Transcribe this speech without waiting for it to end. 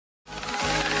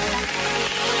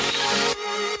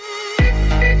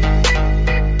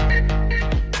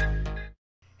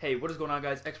What is going on,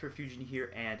 guys? Xpertfusion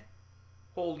here, and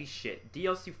holy shit,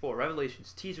 DLC 4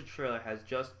 Revelations teaser trailer has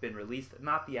just been released.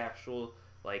 Not the actual,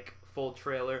 like, full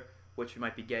trailer, which we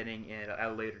might be getting at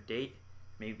a later date.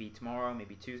 Maybe tomorrow,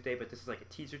 maybe Tuesday, but this is like a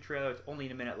teaser trailer. It's only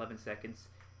in a minute, 11 seconds.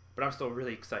 But I'm still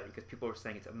really excited because people were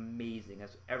saying it's amazing,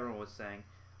 as everyone was saying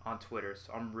on Twitter.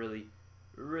 So I'm really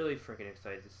freaking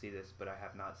excited to see this, but I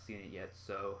have not seen it yet.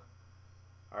 So,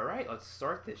 alright, let's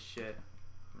start this shit.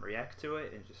 React to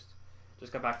it and just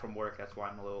got back from work. That's why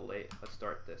I'm a little late. Let's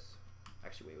start this.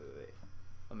 Actually, wait.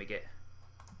 Let me get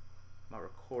my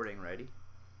recording ready.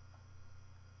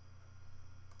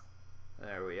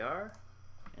 There we are.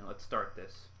 And let's start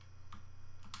this.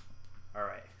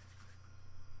 Alright.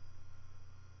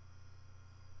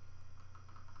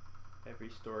 Every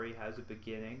story has a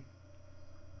beginning.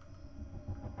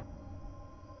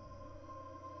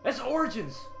 It's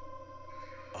Origins!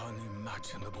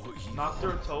 Unimaginable evil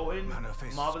Nocturne, Toin,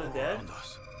 manifests Mob of the all Dead, around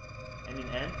us. and an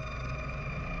end.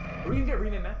 Are we gonna get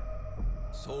remake, man?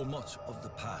 So much of the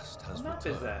past has What map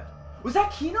returned. is that? Was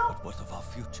that Kino? But what of our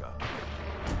future?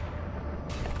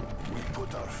 We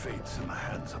put our fates in the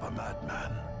hands of a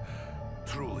madman.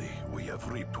 Truly, we have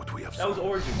reaped what we have That was sown.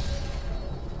 Origins.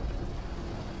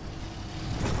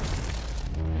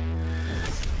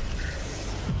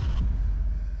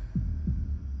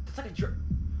 That's like a jerk.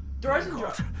 There isn't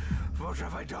God, what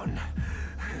have I done?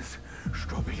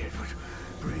 Stop it, but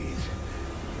breathe.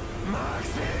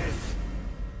 Marxist!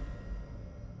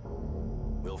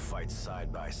 We'll fight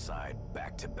side by side,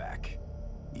 back to back,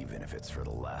 even if it's for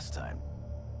the last time.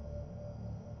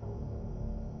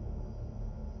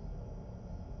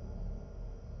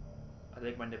 I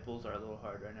think my nipples are a little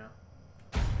hard right now.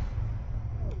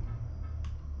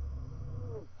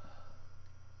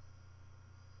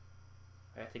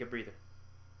 I gotta take a breather.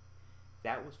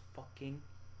 That was fucking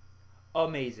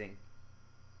amazing.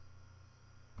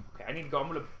 Okay, I need to go. I'm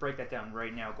gonna break that down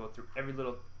right now. Go through every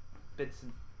little bits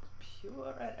and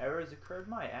pure errors occurred.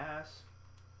 My ass.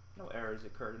 No errors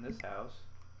occurred in this house.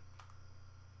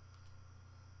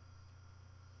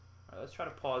 Alright, let's try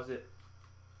to pause it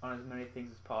on as many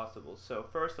things as possible. So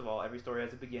first of all, every story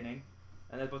has a beginning,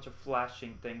 and there's a bunch of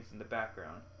flashing things in the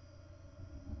background.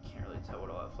 Can't really tell what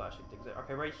all that flashing things are.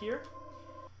 Okay, right here.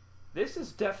 This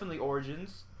is definitely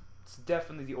Origins. It's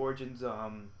definitely the Origins,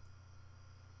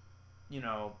 you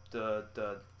know,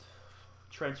 the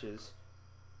trenches,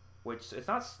 which it's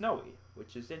not snowy,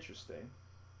 which is interesting.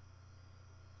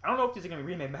 I don't know if these are gonna be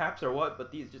remade maps or what,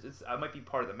 but these just it might be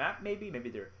part of the map. Maybe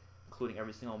they're including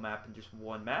every single map in just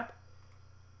one map.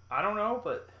 I don't know,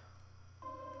 but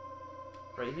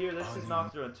right here, this is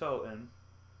Nocturne and Toten.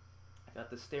 I got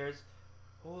the stairs.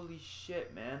 Holy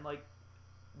shit, man! Like,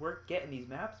 we're getting these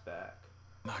maps back.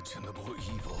 Imaginable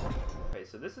evil. Okay,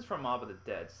 so this is from Mob of the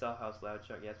Dead. Cell House Loud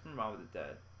Chuck. Yeah, it's from Mob of the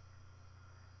Dead.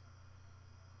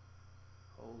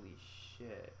 Holy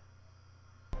shit.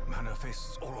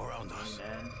 Manifests all around us.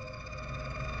 Amen.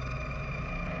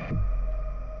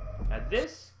 Now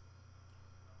this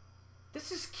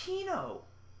is Kino.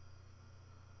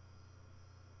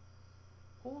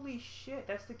 Holy shit,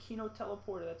 that's the Kino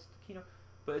teleporter. That's the Kino.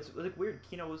 But it's like weird.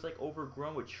 Kino was like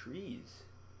overgrown with trees.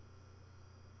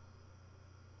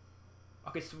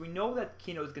 Okay, so we know that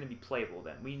Kino is going to be playable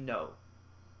then. We know.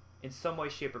 In some way,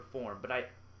 shape, or form. But I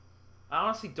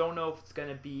honestly don't know if it's going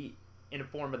to be in a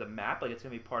form of the map. Like, it's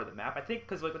going to be part of the map. I think,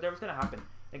 because like whatever's going to happen,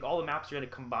 I think all the maps are going to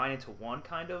combine into one,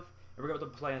 kind of. And we're going to be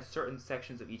able to play in certain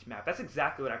sections of each map. That's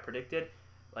exactly what I predicted.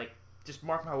 Like, just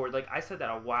mark my word. Like, I said that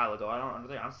a while ago. I don't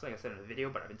think I said it in a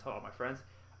video, but I've been telling all my friends.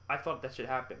 I thought that should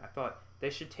happen. I thought they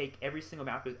should take every single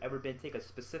map there's ever been, take a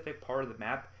specific part of the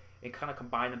map, and kind of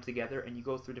combine them together, and you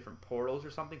go through different portals or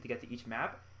something to get to each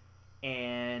map,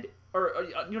 and or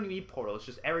you don't even need portals,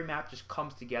 just every map just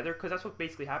comes together, because that's what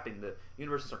basically happened. The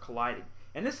universes are colliding,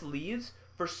 and this leaves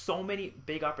for so many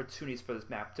big opportunities for this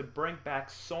map to bring back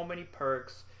so many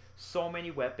perks, so many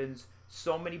weapons,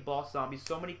 so many boss zombies,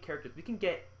 so many characters. We can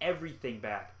get everything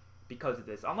back because of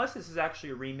this, unless this is actually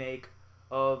a remake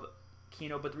of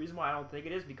Kino. But the reason why I don't think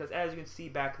it is, because as you can see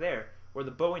back there where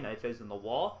the Bowie knife is in the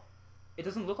wall, it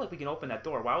doesn't look like we can open that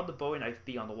door. Why would the Bowie knife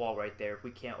be on the wall right there if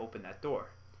we can't open that door?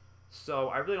 So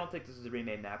I really don't think this is a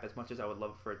remade map. As much as I would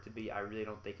love for it to be, I really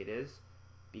don't think it is,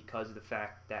 because of the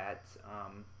fact that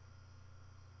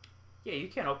yeah, you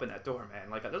can't open that door, man.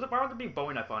 Like, why would there be a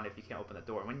Bowie knife on if you can't open the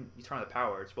door? When you turn on the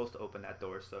power, it's supposed to open that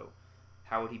door, so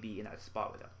how would he be in that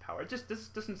spot without the power? This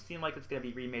doesn't seem like it's going to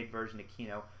be a remade version of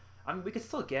Kino. I mean, we could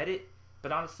still get it,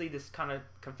 but honestly, this kind of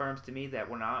confirms to me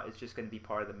that we're not. It's just going to be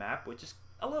part of the map, which is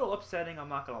a little upsetting, I'm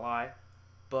not going to lie.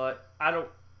 But I don't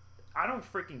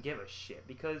freaking give a shit,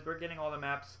 because we're getting all the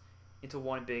maps into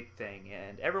one big thing,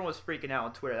 and everyone was freaking out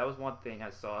on Twitter. That was one thing I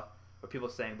saw what people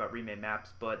saying about remade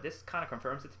maps, but this kind of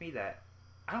confirms it to me that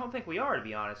I don't think we are, to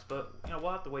be honest. But you know,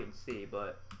 we'll have to wait and see.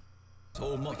 But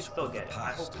So we much can still of the get it.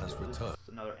 I hope past we has do. This returned. is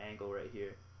another angle right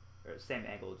here, or same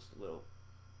angle, just a little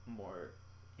more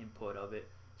input of it.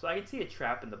 So I can see a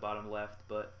trap in the bottom left,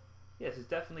 but yes, it's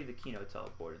definitely the Kino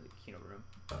teleport in the Kino room.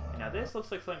 And now this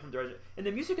looks like something from Horizon, and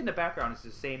the music in the background is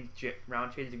the same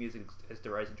round changing music as the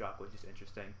Horizon Jock, which is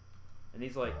interesting. And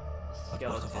these like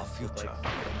skeletons our look like future?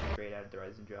 something straight out of the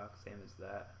Horizon Jock, same as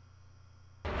that.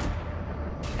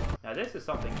 Now this is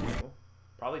something new,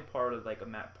 probably part of like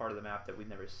part of the map that we've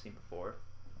never seen before.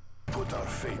 Put our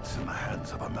fates in the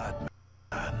hands of a madman.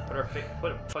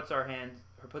 Puts our,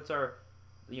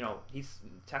 you know,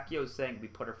 Takio's saying we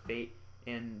put our fate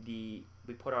in we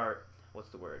put our, what's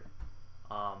the word,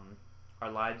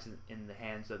 our lives in the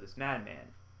hands of this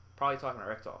madman. Probably talking about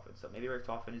Richtofen, so maybe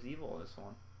Richtofen is evil in this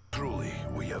one. Truly,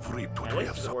 we have reaped what Now we this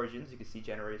have is sown. Origins. You can see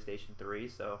Generator Station 3,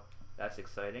 so that's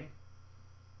exciting.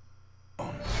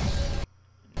 And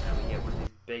now we get one of these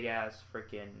big ass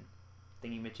freaking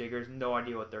thingy-majiggers. No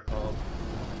idea what they're called.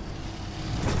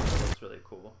 That's really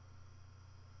cool.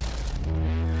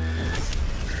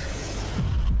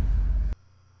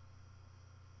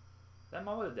 Is that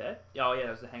Mob of the Dead? Oh yeah,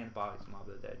 that was the Hanging Bodies Mob of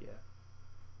the Dead, yeah.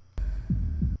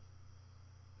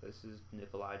 This is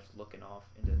Nikolai just looking off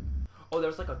into... Oh, there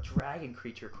was like a dragon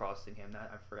creature crossing him.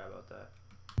 I forgot about that.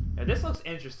 Now this looks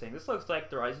interesting. This looks like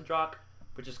the Horizon Jock,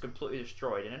 but just completely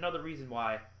destroyed. And another reason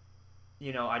why,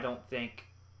 you know, I do think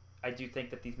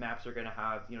that these maps are going to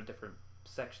have, you know, different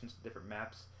sections, different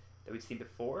maps that we've seen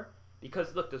before.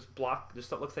 Because look, this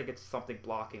looks like it's something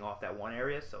blocking off that one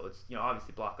area. So it's, you know,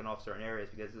 obviously blocking off certain areas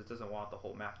because it doesn't want the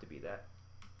whole map to be that.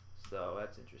 So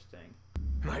that's interesting.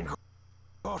 My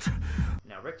God,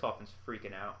 Now Richtofen's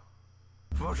freaking out.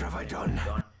 what have I done?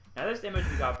 Now this image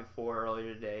we got before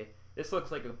earlier today, this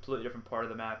looks like a completely different part of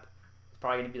the map. It's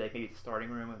probably going to be like maybe the starting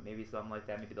room, maybe something like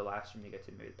that, maybe the last room you get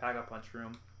to, maybe the pack-up punch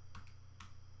room.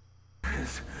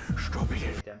 Stop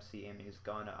it. Dempsey aiming his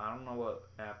gun. I don't know what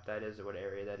map that is or what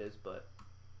area that is, but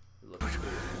it looks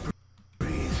cool.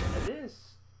 Breathe. It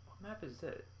is. What map is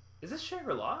it? Is this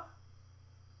Shangri-La?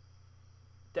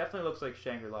 Definitely looks like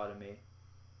Shangri-La to me.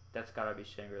 That's gotta be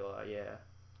Shangri-La, yeah.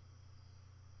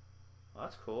 Well,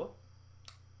 that's cool.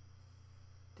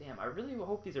 Damn, I really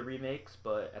hope these are remakes,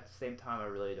 but at the same time, I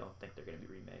really don't think they're gonna be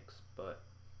remakes. But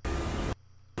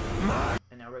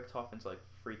and now Richtofen's like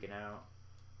freaking out.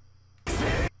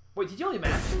 Wait, did you yell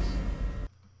Maxes?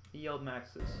 He yelled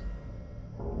Maxes.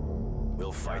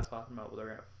 We'll fight Talking about they're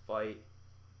gonna fight.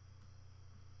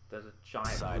 There's a giant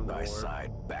side blue by orb.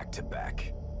 side, back to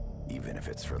back, even if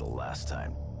it's for the last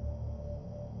time.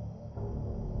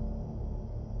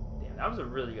 Damn, that was a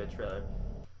really good trailer.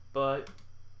 But,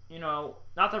 you know,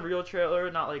 not the real trailer,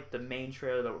 not like the main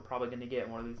trailer that we're probably going to get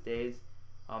one of these days.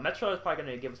 That trailer is probably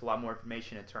going to give us a lot more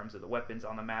information in terms of the weapons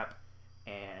on the map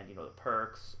and, you know, the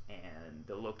perks and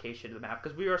the location of the map,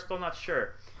 because we are still not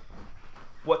sure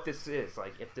what this is.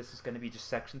 Like, if this is going to be just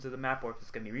sections of the map or if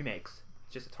it's going to be remakes.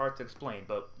 It's hard to explain,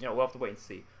 but, you know, we'll have to wait and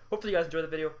see. Hopefully you guys enjoyed the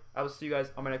video. I will see you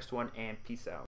guys on my next one, and peace out.